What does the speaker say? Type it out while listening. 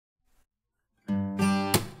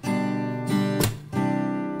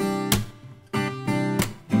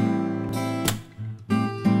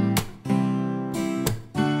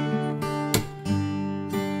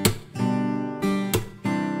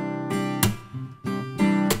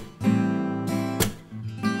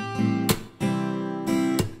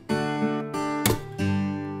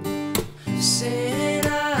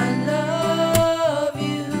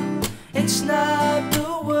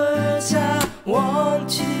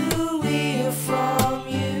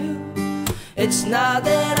not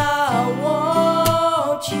that I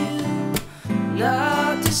want you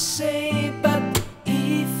not to say, but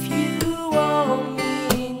if you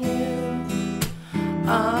only knew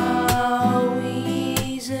how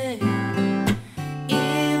easy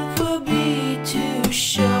it would be to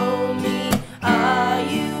show me how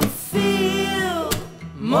you feel.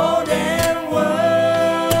 More than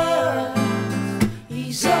words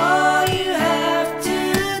is all you have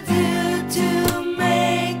to do to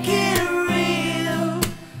make it real.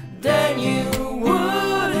 Then you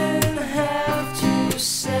wouldn't have to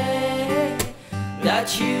say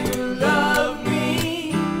that you love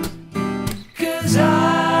me, 'cause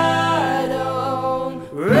I don't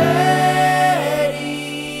really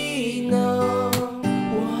know.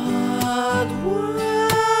 What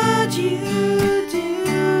would you do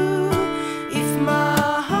if my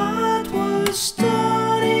heart was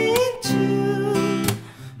torn in two?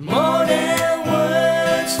 More than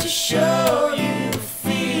words to show you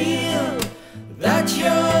feel that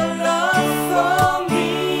your love for me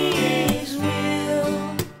is real.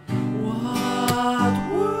 What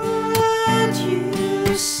would you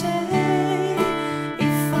say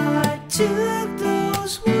if I took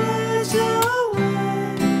those words away?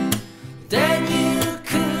 Then you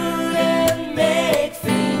couldn't make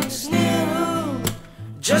things new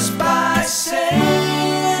just by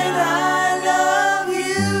saying I love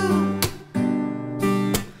you.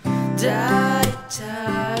 Da da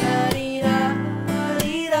da dee da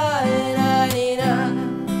dee da dee da.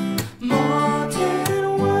 More than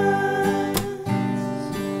words.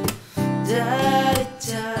 Da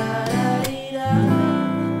da dee da.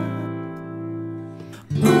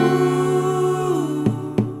 Ooh,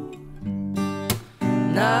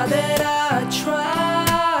 now that I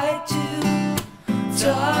try to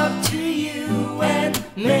talk to you and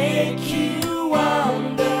make you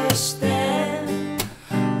understand,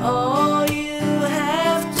 all you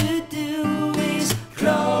have to do is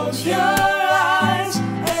close your eyes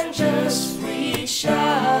and just reach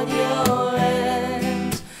out your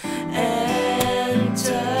hands and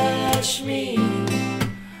touch me.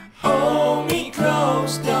 Hold me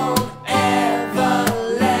close, don't ever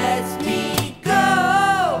let me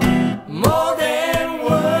go. More than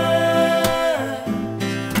words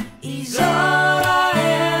is all I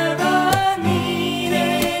ever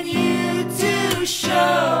needed you to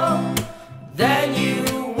show. Then you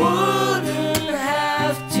wouldn't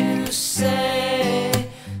have to say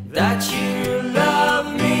that you love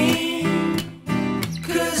me,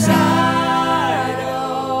 'cause I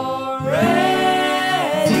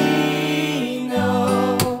already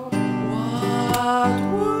know. What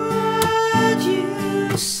would you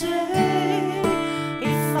say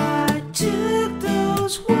if I took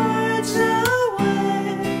those words away?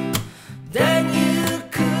 Then you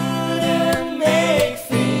couldn't make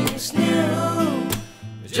things new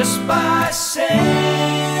just by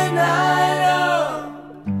saying I love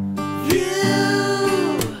you.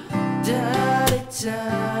 Da da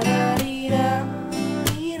da dee da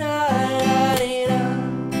dee da dee da.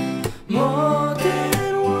 More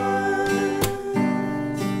than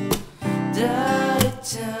words. Da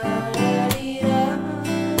da dee da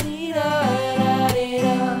dee da dee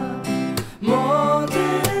da. More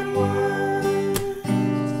than words.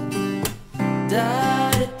 Da